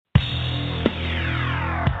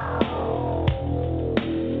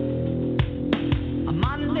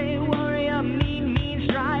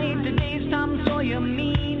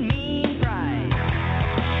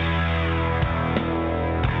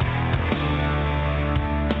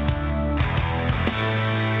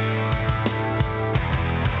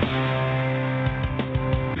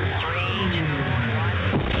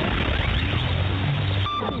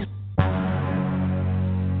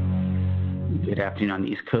afternoon on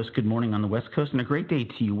the East Coast, good morning on the West Coast, and a great day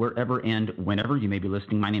to you wherever and whenever you may be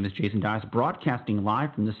listening. My name is Jason Dias, broadcasting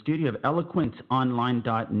live from the studio of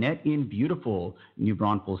eloquentonline.net in beautiful New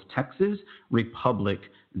Braunfels, Texas, Republic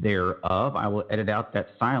thereof. I will edit out that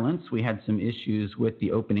silence. We had some issues with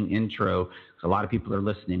the opening intro because a lot of people are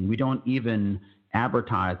listening. We don't even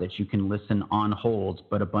advertise that you can listen on holds,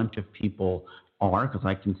 but a bunch of people are, because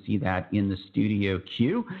I can see that in the studio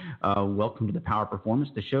queue. Welcome to the Power Performance,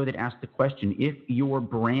 the show that asks the question, if your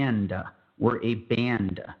brand were a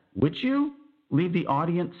band, would you leave the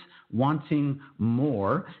audience wanting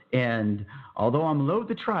more? And although I'm loath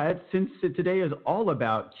to try it, since today is all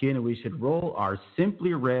about CUNA, we should roll our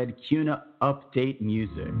Simply Red CUNA update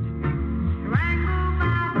music.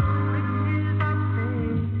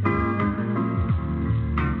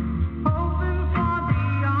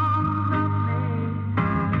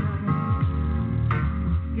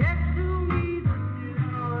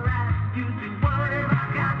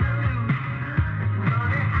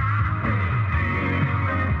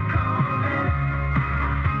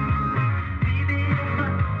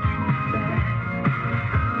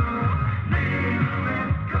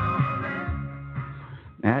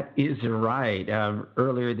 That is right.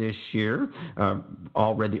 Earlier this year,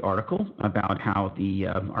 all read the article about how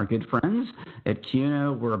our good friends at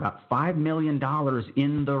CUNA were about $5 million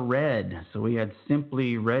in the red. So we had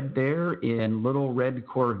Simply Red there in Little Red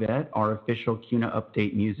Corvette, our official CUNA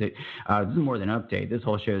update music. This is more than an update. This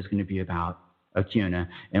whole show is going to be about CUNA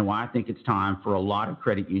and why I think it's time for a lot of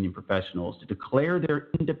credit union professionals to declare their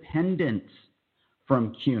independence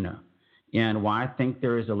from CUNA. And why I think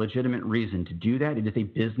there is a legitimate reason to do that. It is a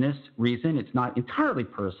business reason. It's not entirely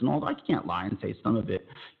personal. I can't lie and say some of it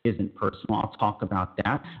isn't personal. I'll talk about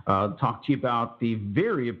that. Talk to you about the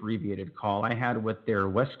very abbreviated call I had with their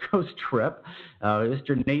West Coast Rep.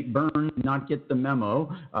 Mr. Nate Byrne did not get the memo.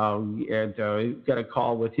 Got a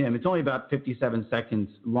call with him. It's only about 57 seconds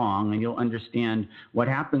long, and you'll understand what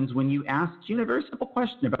happens when you ask CUNA a very simple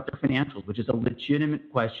question about their financials, which is a legitimate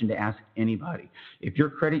question to ask anybody. If your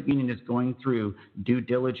credit union is going through due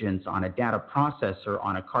diligence on a data processor,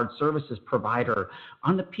 on a card services provider,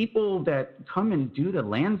 on the people that come and do the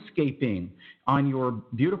landscaping on your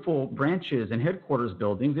beautiful branches and headquarters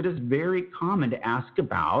buildings, it is very common to ask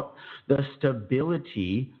about the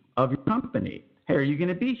stability of your company. Hey, are you going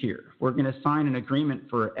to be here? We're going to sign an agreement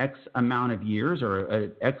for X amount of years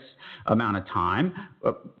or X amount of time.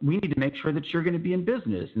 We need to make sure that you're going to be in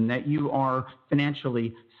business and that you are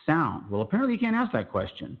financially sound. Well, apparently you can't ask that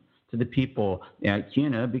question to the people at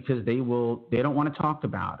CUNA because they don't want to talk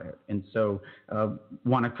about it. And so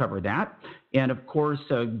want to cover that. And of course,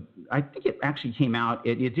 I think it actually came out,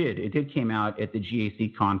 it did came out at the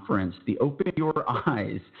GAC conference, the Open Your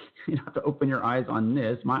Eyes. You have to open your eyes on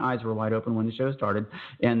this. My eyes were wide open when the show started,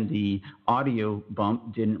 and the audio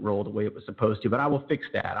bump didn't roll the way it was supposed to, but I will fix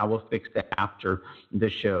that. I will fix that after the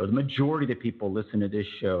show. The majority of the people listen to this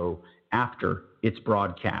show after its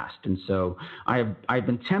broadcast. And so I've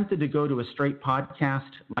been tempted to go to a straight podcast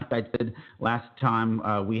like I did last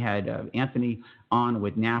time. We had Anthony on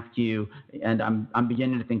with NAFQ, and I'm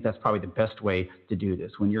beginning to think that's probably the best way to do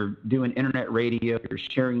this. When you're doing internet radio, you're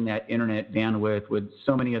sharing that internet bandwidth with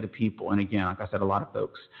so many other people. And again, like I said, a lot of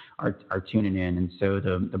folks are tuning in. And so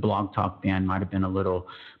the Blog Talk band might have been a little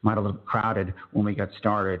crowded when we got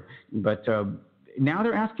started. But now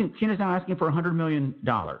CUNA's now asking for $100 million.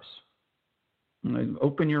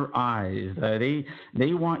 Open your eyes.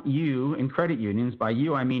 They want you, in credit unions, by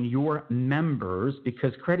you I mean your members,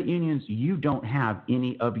 because credit unions, you don't have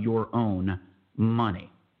any of your own money.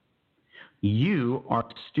 You are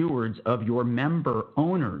stewards of your member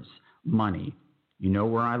owners' money. You know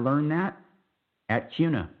where I learned that? At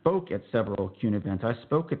CUNA. Spoke at several CUNA events. I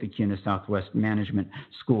spoke at the CUNA Southwest Management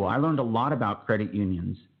School. I learned a lot about credit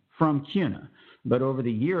unions from CUNA. But over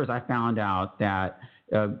the years, I found out that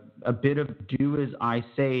a bit of do as I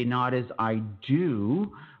say, not as I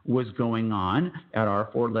do was going on at our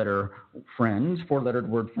four-lettered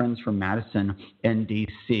word friends from Madison and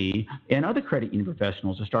D.C., and other credit union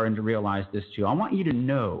professionals are starting to realize this too. I want you to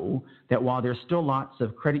know that while there's still lots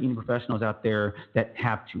of credit union professionals out there that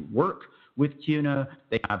have to work with CUNA,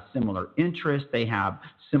 they have similar interests, they have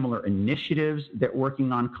similar initiatives that we're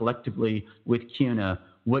working on collectively with CUNA.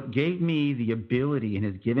 What gave me the ability and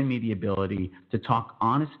has given me the ability to talk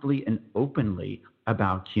honestly and openly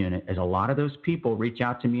about CUNA is a lot of those people reach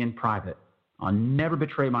out to me in private. I'll never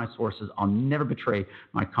betray my sources. I'll never betray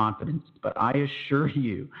my confidence. But I assure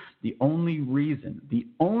you, the only reason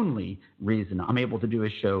I'm able to do a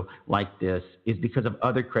show like this is because of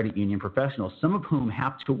other credit union professionals, some of whom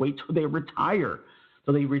have to wait till they retire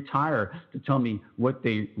So they retire to tell me what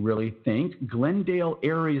they really think. Glendale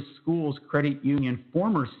Area Schools Credit Union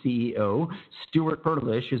former CEO, Stuart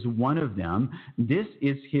Perlish, is one of them. This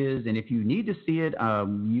is his, and if you need to see it,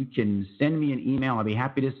 you can send me an email. I'll be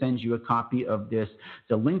happy to send you a copy of this.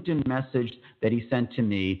 It's a LinkedIn message that he sent to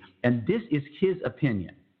me, and this is his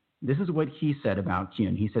opinion. This is what he said about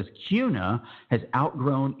CUNA. He says, CUNA has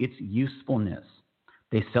outgrown its usefulness.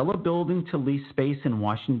 They sell a building to lease space in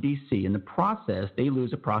Washington, D.C. In the process, they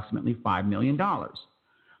lose approximately $5 million.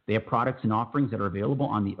 They have products and offerings that are available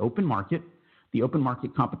on the open market. The open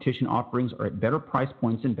market competition offerings are at better price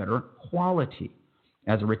points and better quality.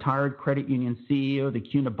 As a retired credit union CEO, the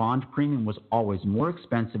CUNA bond premium was always more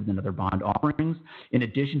expensive than other bond offerings. In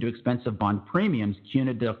addition to expensive bond premiums,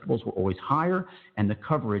 CUNA deductibles were always higher, and the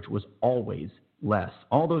coverage was always less.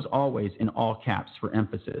 All those always in all caps for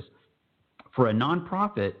emphasis. For a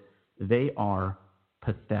nonprofit, they are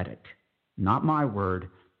pathetic. Not my word.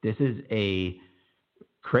 This is a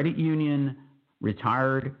credit union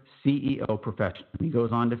retired CEO professional. He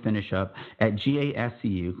goes on to finish up at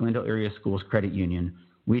GASCU, Glendale Area Schools Credit Union.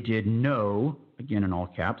 We did no, again in all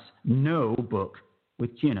caps, no book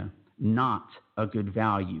with CUNA. Not a good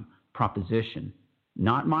value proposition.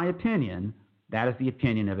 Not my opinion. That is the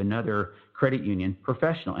opinion of another credit union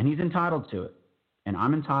professional, and he's entitled to it. And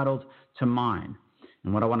I'm entitled to mine.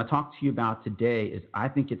 And what I want to talk to you about today is I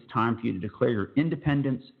think it's time for you to declare your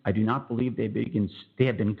independence. I do not believe they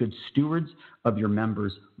have been good stewards of your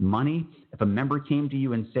members' money. If a member came to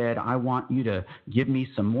you and said, I want you to give me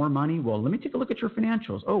some more money, well, let me take a look at your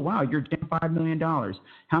financials. Oh, wow, you're down $5 million.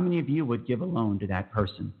 How many of you would give a loan to that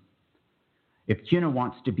person? If CUNA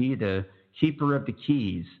wants to be the keeper of the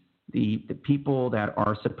keys, the people that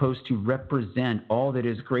are supposed to represent all that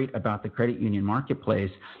is great about the credit union marketplace,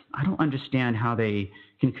 I don't understand how they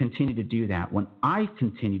can continue to do that when I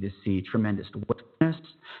continue to see tremendous weakness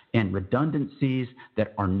and redundancies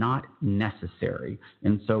that are not necessary.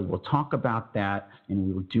 And so we'll talk about that, and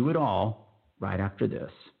we will do it all right after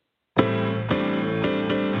this.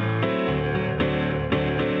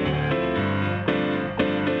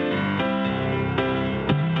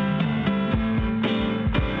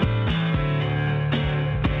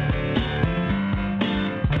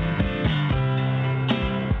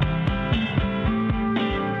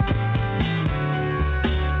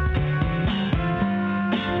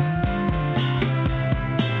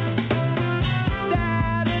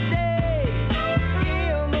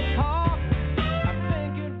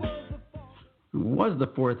 Was the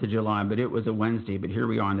 4th of July, but it was a Wednesday. But here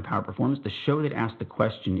we are on the Power Performance, the show that asked the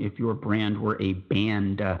question, if your brand were a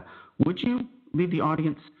band, would you leave the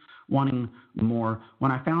audience wanting more?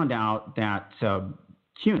 When I found out that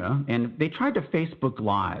CUNA, and they tried to Facebook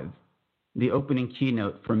Live the opening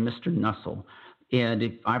keynote from Mr. Nussel,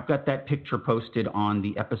 and I've got that picture posted on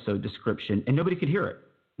the episode description, and nobody could hear it.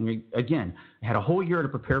 Again, I had a whole year to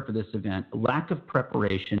prepare for this event. Lack of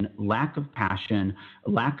preparation, lack of passion,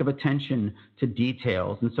 lack of attention to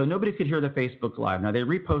details. And so nobody could hear the Facebook Live. Now, they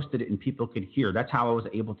reposted it and people could hear. That's how I was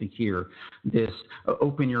able to hear this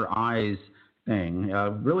open your eyes thing.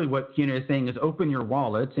 Really what CUNA is saying is open your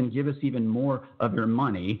wallets and give us even more of your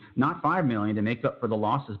money. Not $5 million to make up for the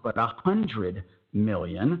losses, but $100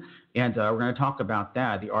 million. And we're going to talk about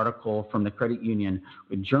that, the article from the Credit Union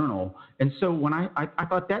Journal. And so when I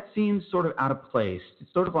thought that seems sort of out of place.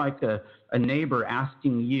 It's sort of like a neighbor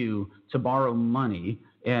asking you to borrow money,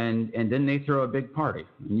 and then they throw a big party.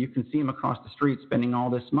 And you can see them across the street spending all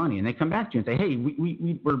this money. And they come back to you and say, hey,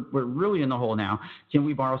 we're really in the hole now. Can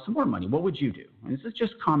we borrow some more money? What would you do? And this is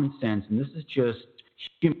just common sense, and this is just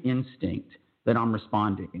human instinct that I'm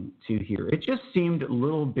responding to here. It just seemed a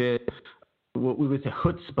little bit what we would say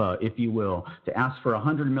chutzpah, if you will, to ask for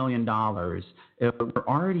 $100 million if we're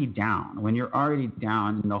already down, when you're already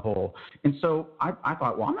down in the hole. And so I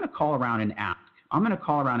thought, well, I'm going to call around and ask. I'm going to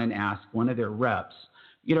call around and ask one of their reps,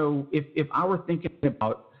 you know, if I were thinking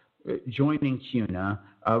about joining CUNA,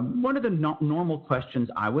 one of the normal questions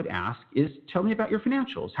I would ask is, tell me about your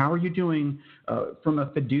financials. How are you doing from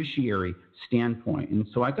a fiduciary standpoint? And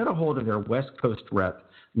so I got a hold of their West Coast Rep,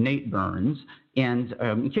 Nate Burns. And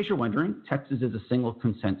in case you're wondering, Texas is a single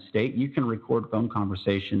consent state. You can record phone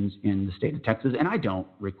conversations in the state of Texas, and I don't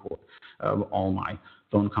record all my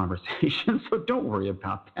phone conversation, so don't worry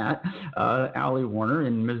about that. Allie Warner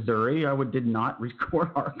in Missouri, did not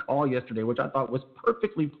record our call yesterday, which I thought was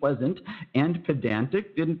perfectly pleasant and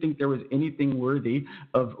pedantic. Didn't think there was anything worthy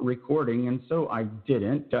of recording, and so I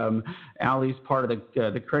didn't. Allie's part of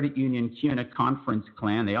the credit union CUNA conference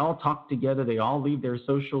clan. They all talk together. They all leave their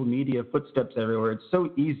social media footsteps everywhere. It's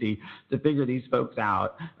so easy to figure these folks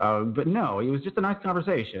out. But no, it was just a nice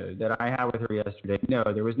conversation that I had with her yesterday. No,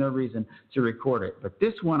 there was no reason to record it. But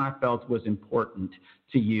this one I felt was important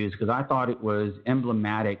to use because I thought it was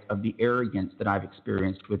emblematic of the arrogance that I've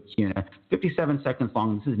experienced with CUNA. 57 seconds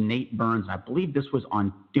long. This is Nate Burns. I believe this was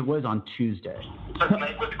on Tuesday. So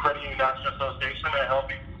Nate with the Credit Union National Association. May I help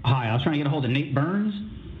you? Hi, I was trying to get a hold of Nate Burns.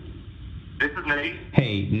 This is Nate.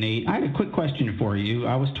 Hey, Nate. I had a quick question for you.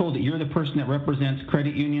 I was told that you're the person that represents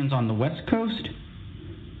credit unions on the West Coast.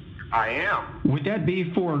 I am. Would that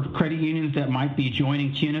be for credit unions that might be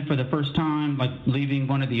joining CUNA for the first time, like leaving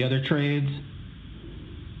one of the other trades?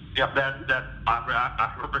 Yep,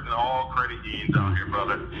 I represent all credit unions out here,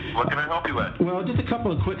 brother. What can I help you with? Well, just a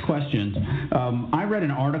couple of quick questions. I read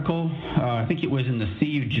an article, I think it was in the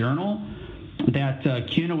CU Journal, that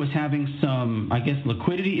CUNA was having some, I guess,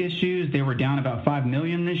 liquidity issues. They were down about $5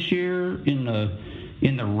 million this year in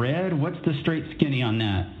the red. What's the straight skinny on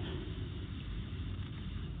that?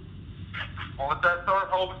 What was that, sir?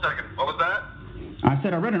 Hold a second. What was that? I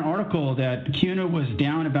said I read an article that CUNA was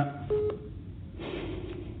down about...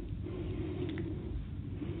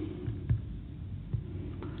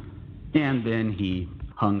 And then he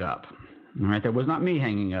hung up. All right, that was not me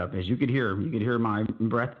hanging up. As you could hear my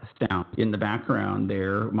breath sound in the background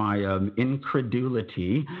there, my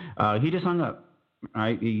incredulity. He just hung up. All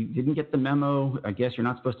right, he didn't get the memo. I guess you're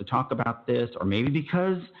not supposed to talk about this, or maybe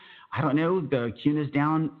because, I don't know, the CUNA's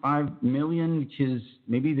down $5 million because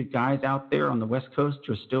maybe the guys out there on the West Coast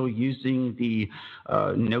are still using the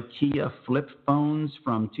Nokia flip phones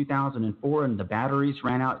from 2004, and the batteries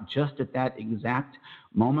ran out just at that exact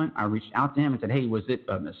moment. I reached out to him and said, hey, was it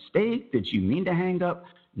a mistake? Did you mean to hang up?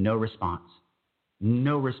 No response.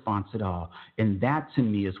 No response at all. And that, to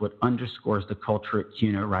me, is what underscores the culture at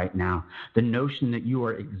CUNA right now. The notion that you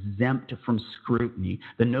are exempt from scrutiny,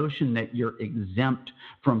 the notion that you're exempt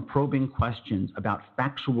from probing questions about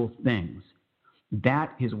factual things.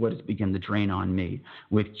 That is what has begun to drain on me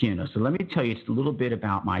with CUNA. So let me tell you just a little bit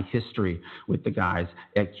about my history with the guys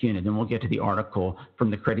at CUNA. Then we'll get to the article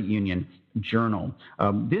from the Credit Union Journal.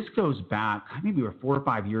 This goes back, maybe we were 4 or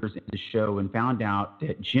 5 years into the show, and found out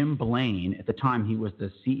that Jim Blaine, at the time he was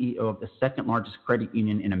the CEO of the second largest credit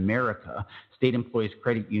union in America, State Employees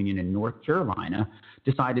Credit Union in North Carolina,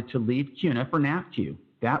 decided to leave CUNA for NAFQ.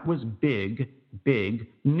 That was big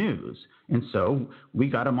news. And so we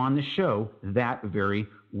got him on the show that very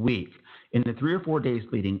week. In the 3 or 4 days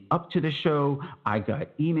leading up to the show, I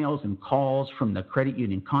got emails and calls from the credit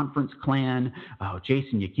union conference clan. Oh,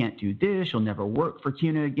 Jason, you can't do this. You'll never work for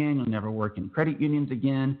CUNA again. You'll never work in credit unions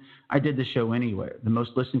again. I did the show anyway, the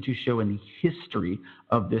most listened to show in the history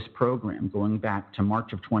of this program, going back to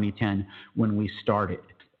March of 2010 when we started.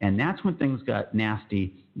 And that's when things got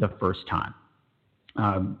nasty the first time.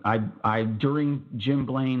 During Jim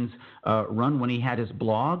Blaine's run, when he had his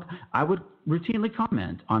blog, I would routinely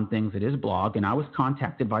comment on things at his blog, and I was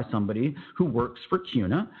contacted by somebody who works for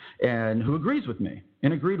CUNA and who agreed with me.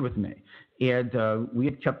 And we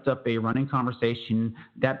had kept up a running conversation.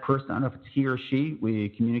 That person, I don't know if it's he or she, we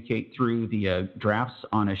communicate through the drafts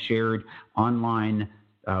on a shared online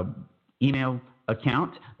email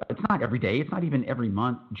account. It's not every day. It's not even every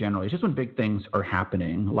month generally. It's just when big things are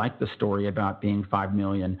happening, like the story about being $5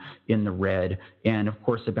 million in the red, and of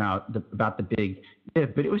course about the big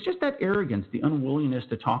if. But it was just that arrogance, the unwillingness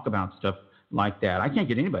to talk about stuff like that. I can't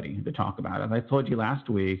get anybody to talk about it. I told you last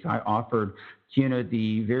week, I offered CUNA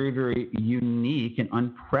the very, very unique and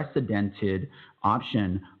unprecedented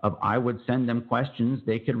option of I would send them questions,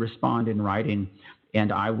 they could respond in writing,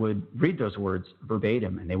 and I would read those words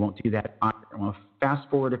verbatim, and they won't do that either. Well, fast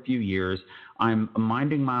forward a few years, I'm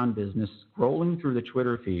minding my own business, scrolling through the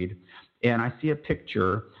Twitter feed, and I see a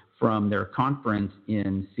picture from their conference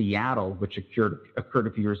in Seattle, which occurred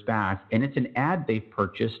a few years back, and it's an ad they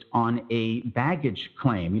purchased on a baggage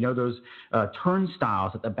claim. You know, those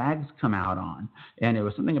turnstiles that the bags come out on, and it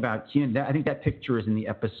was something about CUNA. I think that picture is in the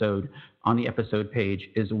episode, on the episode page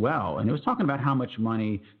as well, and it was talking about how much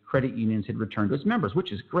money credit unions had returned to its members,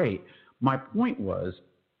 which is great. My point was,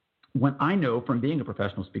 when I know from being a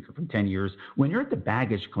professional speaker for 10 years, when you're at the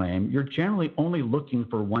baggage claim, you're generally only looking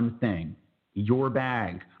for one thing, your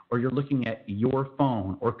bag, or you're looking at your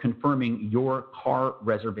phone, or confirming your car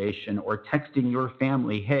reservation, or texting your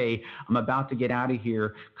family, hey, I'm about to get out of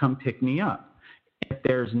here, come pick me up. If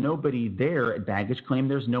there's nobody there at baggage claim,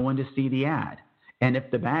 there's no one to see the ad. And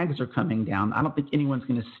if the bags are coming down, I don't think anyone's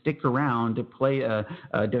going to stick around to play a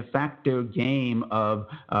de facto game of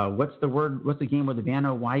what's the game with the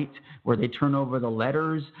Vanna White, where they turn over the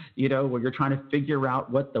letters, where you're trying to figure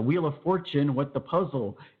out what the Wheel of Fortune, what the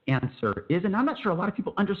puzzle answer is. And I'm not sure a lot of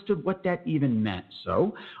people understood what that even meant.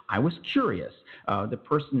 So I was curious. The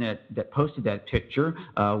person that posted that picture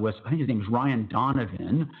I think his name is Ryan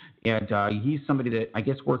Donovan, and he's somebody that I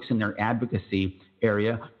guess works in their advocacy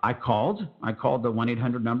area. I called the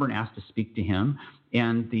 1-800 number and asked to speak to him,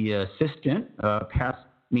 and the assistant passed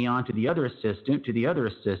me on to the other assistant, to the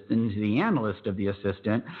the analyst of the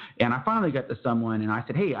assistant, and I finally got to someone, and I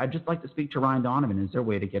said, hey, I'd just like to speak to Ryan Donovan. Is there a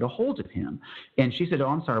way to get a hold of him? And she said, oh,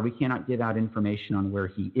 I'm sorry, we cannot give out information on where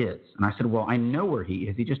he is. And I said, well, I know where he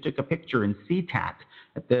is. He just took a picture in SeaTac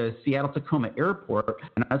at the Seattle-Tacoma airport,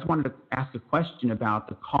 and I just wanted to ask a question about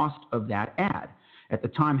the cost of that ad. At the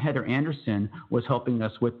time, Heather Anderson was helping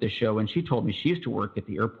us with the show, and she told me she used to work at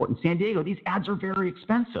the airport in San Diego. These ads are very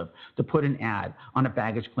expensive to put an ad on a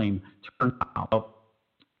baggage claim turnout.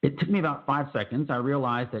 It took me about 5 seconds. I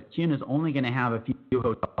realized that CUNA is only going to have a few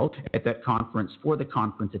hotels at that conference for the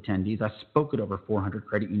conference attendees. I spoke at over 400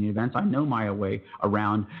 credit union events. I know my way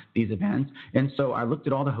around these events. And so I looked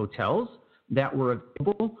at all the hotels that were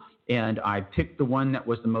available, and I picked the one that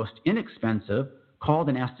was the most inexpensive, called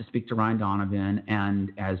and asked to speak to Ryan Donovan,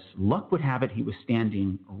 and as luck would have it, he was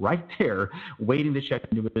standing right there waiting to check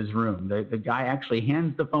into his room. The guy actually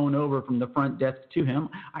hands the phone over from the front desk to him.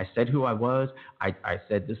 I said who I was. I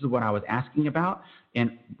said, this is what I was asking about,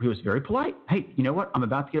 and he was very polite. Hey, you know what? I'm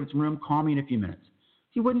about to get to the room. Call me in a few minutes.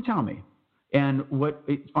 He wouldn't tell me. And what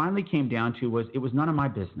it finally came down to was it was none of my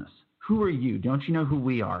business. Who are you? Don't you know who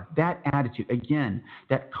we are? That attitude, again,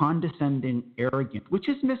 that condescending arrogance, which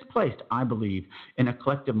is misplaced, I believe, in a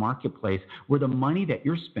collective marketplace where the money that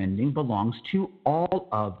you're spending belongs to all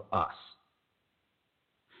of us.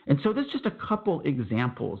 And so there's just a couple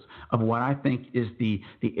examples of what I think is the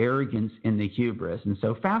arrogance and the hubris. And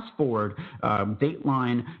so fast forward,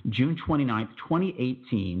 dateline June 29th,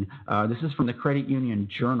 2018. This is from the Credit Union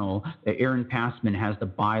Journal. Aaron Passman has the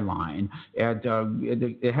byline.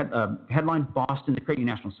 Headline, Boston, the Credit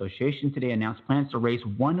Union National Association today announced plans to raise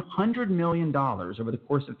 $100 million over the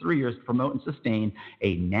course of 3 years to promote and sustain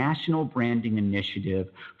a national branding initiative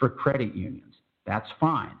for credit unions. That's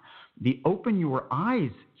fine. The Open Your Eyes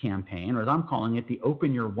campaign, or as I'm calling it, the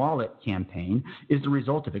Open Your Wallet campaign, is the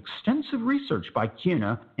result of extensive research by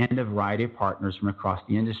CUNA and a variety of partners from across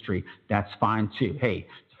the industry. That's fine too. Hey,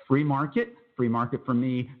 it's a free market for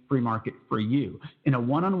me, free market for you. In a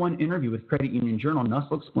one-on-one interview with Credit Union Journal,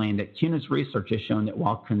 Nussel explained that CUNA's research has shown that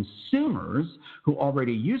while consumers who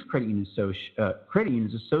already use credit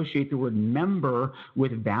unions associate the word member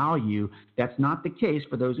with value, that's not the case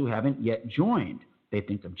for those who haven't yet joined. They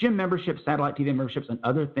think of gym memberships, satellite TV memberships, and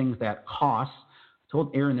other things that cost. I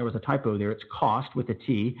told Aaron there was a typo there. It's cost with a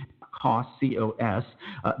T, cost, C-O-S,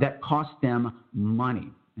 that cost them money.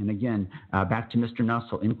 And again, back to Mr.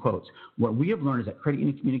 Nussel, in quotes, what we have learned is that credit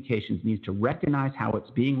union communications needs to recognize how it's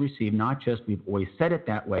being received, not just we've always said it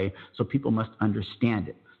that way, so people must understand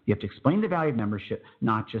it. You have to explain the value of membership,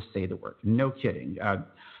 not just say the word. No kidding.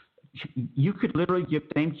 You could literally give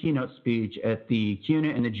the same keynote speech at the CUNA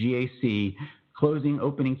and the GAC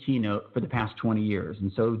opening keynote for the past 20 years.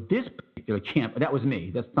 And so this particular that was me,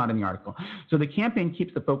 that's not in the article. So the campaign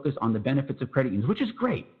keeps the focus on the benefits of credit unions, which is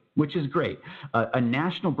great. A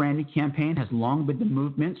national branding campaign has long been the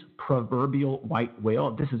movement's proverbial white whale.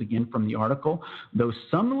 This is again from the article. Though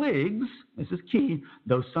some leagues, this is key,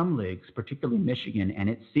 particularly Michigan and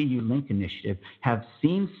its CU Link initiative, have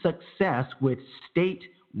seen success with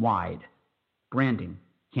statewide branding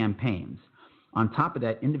campaigns. On top of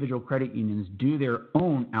that, individual credit unions do their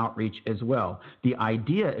own outreach as well. The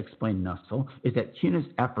idea, explained Nussel, is that CUNA's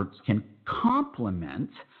efforts can complement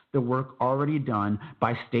the work already done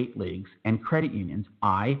by state leagues and credit unions.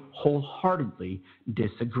 I wholeheartedly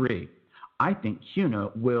disagree. I think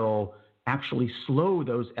CUNA will actually slow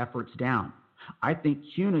those efforts down. I think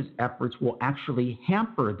CUNA's efforts will actually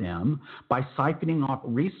hamper them by siphoning off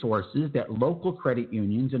resources that local credit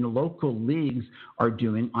unions and local leagues are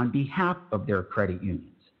doing on behalf of their credit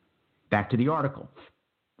unions. Back to the article.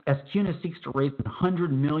 As CUNA seeks to raise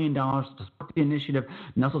 $100 million to support the initiative,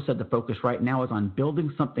 Nussel said the focus right now is on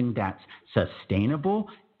building something that's sustainable,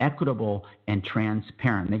 equitable, and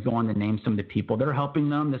transparent. They go on to name some of the people that are helping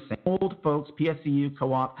them, the same old folks, PSCU,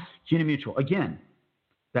 Co-op, CUNA Mutual. Again,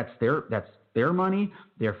 that's their money.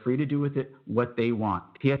 They're free to do with it what they want.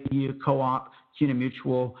 PSCU, Co-op, CUNA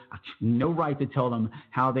Mutual, no right to tell them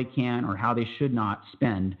how they can or how they should not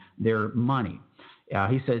spend their money.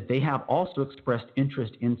 He says they have also expressed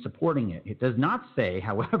interest in supporting it. It does not say,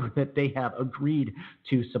 however, that they have agreed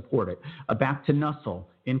to support it. Back to Nussel,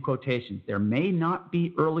 in quotations, there may not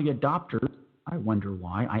be early adopters. I wonder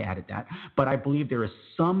why I added that, but I believe there is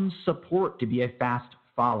some support to be a fast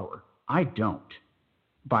follower. I don't,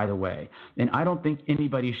 by the way, and I don't think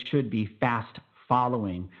anybody should be fast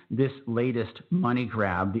following this latest money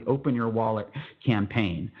grab, the Open Your Wallet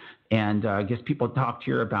campaign. And I guess people talked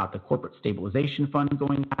here about the corporate stabilization fund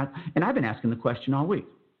going back, and I've been asking the question all week.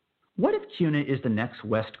 What if CUNA is the next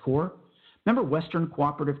Westcorp? Remember Western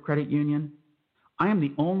Cooperative Credit Union? I am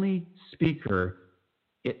the only speaker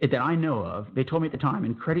that I know of, they told me at the time,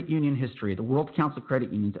 in credit union history, the World Council of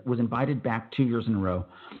Credit Unions was invited back 2 years in a row.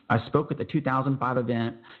 I spoke at the 2005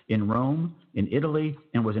 event in Rome, in Italy,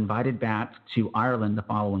 and was invited back to Ireland the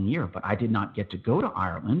following year. But I did not get to go to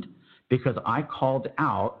Ireland because I called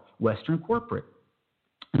out Western Corporate.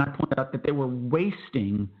 And I pointed out that they were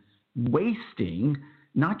wasting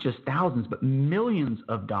not just thousands, but millions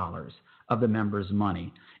of dollars of the members'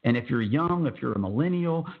 money. And if you're young, if you're a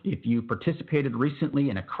millennial, if you participated recently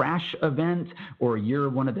in a crash event, or you're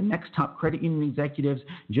one of the next top credit union executives,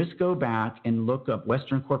 just go back and look up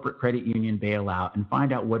Western Corporate Credit Union bailout and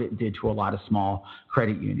find out what it did to a lot of small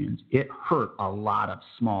credit unions. It hurt a lot of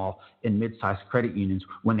small and mid-sized credit unions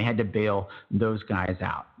when they had to bail those guys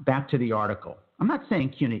out. Back to the article. I'm not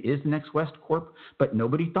saying CUNA is the next Westcorp, but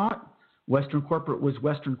nobody thought Western Corporate was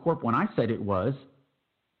Western Corp when I said it was.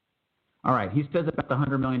 All right, he says about the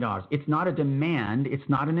 $100 million. It's not a demand. It's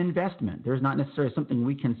not an investment. There's not necessarily something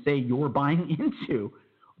we can say you're buying into.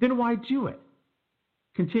 Then why do it?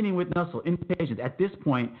 Continuing with Nussel, invitations. At this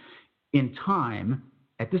point in time,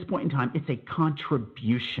 it's a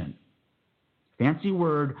contribution. Fancy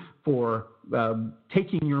word for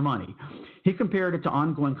taking your money. He compared it to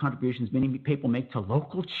ongoing contributions many people make to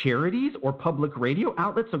local charities or public radio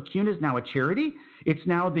outlets. So CUNA is now a charity. It's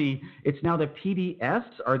now the PDS.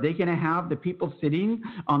 Are they going to have the people sitting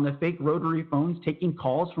on the fake rotary phones taking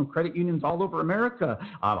calls from credit unions all over America?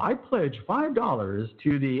 I pledge $5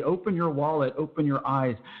 to the Open Your Wallet, Open Your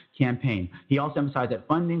Eyes campaign. He also emphasized that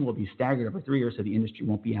funding will be staggered over 3 years, so the industry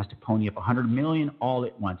won't be asked to pony up $100 million all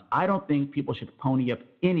at once. I don't think people should pony up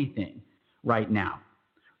anything right now.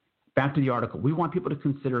 Back to the article. We want people to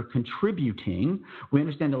consider contributing. We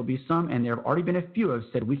understand there will be some, and there have already been a few who have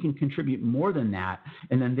said we can contribute more than that.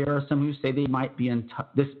 And then there are some who say they might be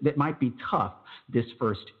that might be tough this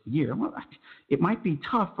first year. Well, it might be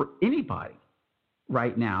tough for anybody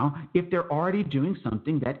right now if they're already doing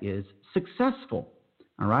something that is successful.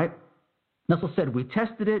 All right. Nussel said, we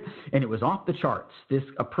tested it, and it was off the charts, this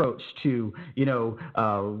approach to,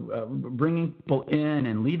 bringing people in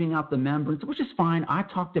and leaving out the members, which is fine. I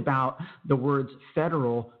talked about the words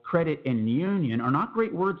federal, credit, and union are not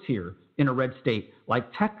great words here in a red state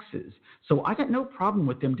like Texas. So I got no problem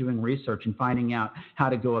with them doing research and finding out how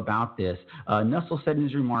to go about this. Nussel said in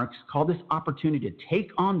his remarks, call this opportunity to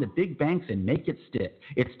take on the big banks and make it stick.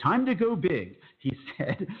 It's time to go big. He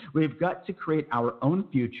said, we've got to create our own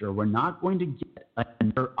future. We're not going to get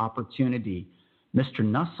another opportunity. Mr.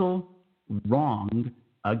 Nussel, wrong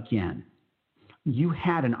again. You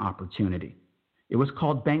had an opportunity. It was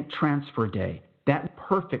called Bank Transfer Day. That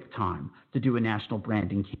perfect time to do a national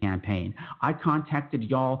branding campaign. I contacted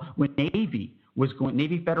y'all when Navy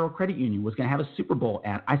Federal Credit Union was going to have a Super Bowl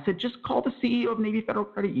ad. I said, just call the CEO of Navy Federal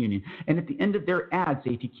Credit Union. And at the end of their ad,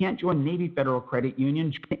 say, if you can't join Navy Federal Credit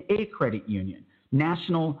Union, join a credit union.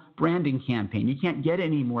 National branding campaign. You can't get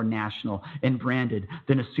any more national and branded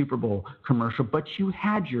than a Super Bowl commercial, but you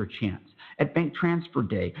had your chance. At Bank Transfer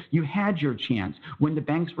Day, you had your chance when the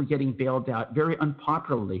banks were getting bailed out very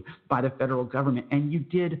unpopularly by the federal government, and you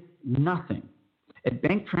did nothing. At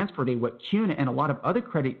Bank Transfer Day, what CUNA and a lot of other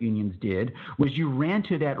credit unions did was you ran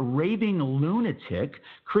to that raving lunatic,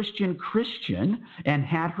 Christian, and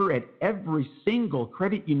had her at every single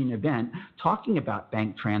credit union event talking about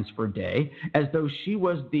Bank Transfer Day as though she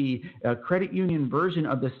was the credit union version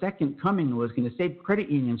of the second coming who was going to save credit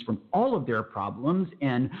unions from all of their problems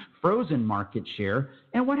and frozen market share.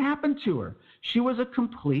 And what happened to her? She was a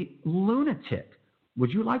complete lunatic.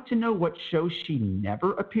 Would you like to know what show she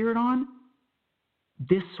never appeared on?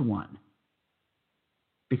 This one,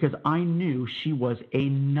 because I knew she was a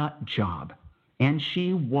nut job, and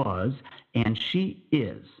she was, and she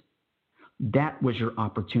is. That was your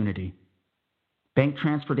opportunity. Bank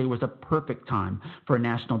Transfer Day was a perfect time for a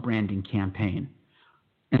national branding campaign.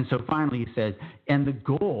 And so finally he says, and the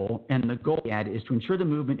goal ad is to ensure the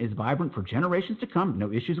movement is vibrant for generations to come.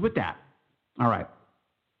 No issues with that. All right.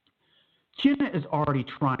 CUNA is already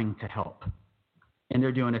trying to help. and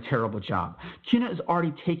they're doing a terrible job. CUNA is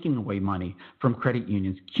already taking away money from credit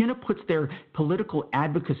unions. CUNA puts their political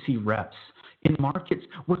advocacy reps in markets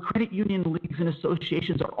where credit union leagues and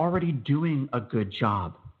associations are already doing a good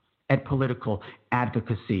job at political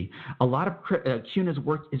advocacy. A lot of CUNA's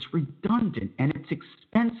work is redundant and it's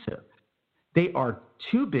expensive. They are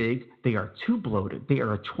too big, they are too bloated, they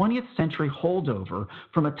are a 20th century holdover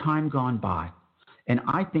from a time gone by. And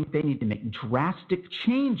I think they need to make drastic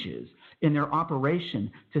changes in their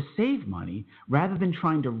operation to save money rather than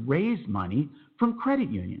trying to raise money from credit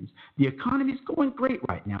unions. The economy is going great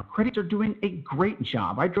right now. Credits are doing a great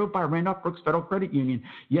job. I drove by Randolph Brooks Federal Credit Union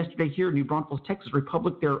yesterday here in New Braunfels, Texas,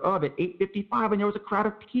 Republic thereof, at 8:55, and there was a crowd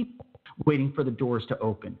of people waiting for the doors to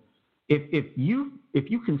open. If you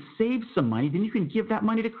can save some money, then you can give that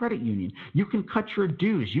money to credit union. You can cut your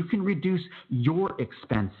dues. You can reduce your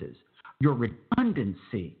expenses. Your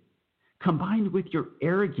redundancy, combined with your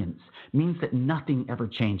arrogance, means that nothing ever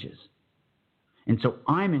changes. And so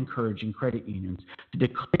I'm encouraging credit unions to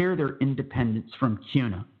declare their independence from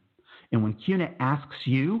CUNA. And when CUNA asks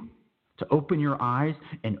you to open your eyes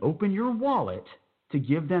and open your wallet to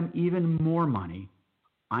give them even more money,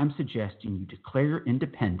 I'm suggesting you declare your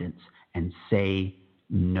independence and say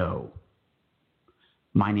no.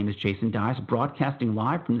 My name is Jason Dias, broadcasting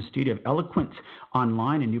live from the studio of Eloquent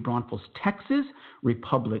Online in New Braunfels, Texas,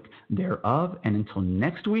 Republic thereof. And until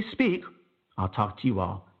next we speak, I'll talk to you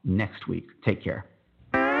all next week. Take care.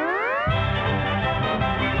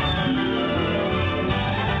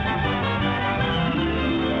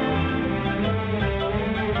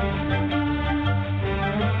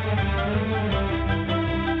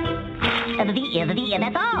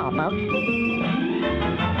 That's all, folks.